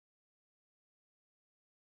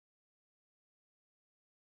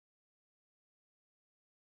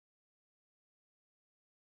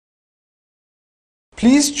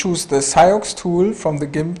Please choose the SIOX tool from the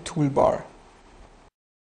GIMP toolbar.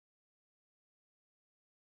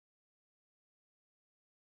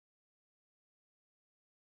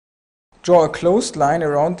 Draw a closed line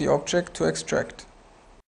around the object to extract.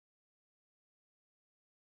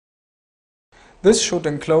 This should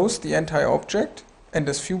enclose the entire object and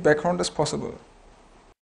as few background as possible.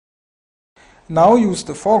 Now use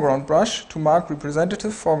the foreground brush to mark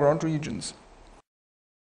representative foreground regions.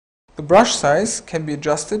 The brush size can be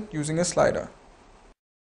adjusted using a slider.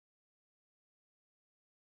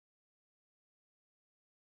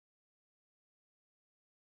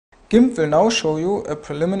 GIMP will now show you a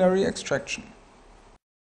preliminary extraction.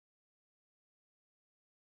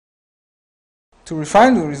 To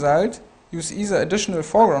refine the result, use either additional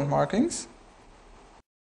foreground markings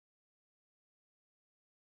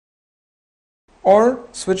or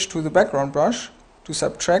switch to the background brush to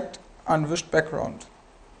subtract unwished background.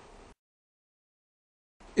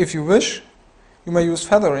 If you wish, you may use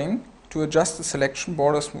feathering to adjust the selection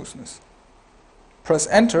border smoothness. Press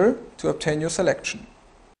Enter to obtain your selection.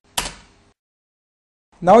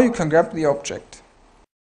 Now you can grab the object.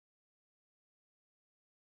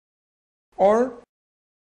 Or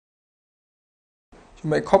you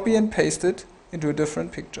may copy and paste it into a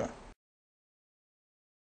different picture.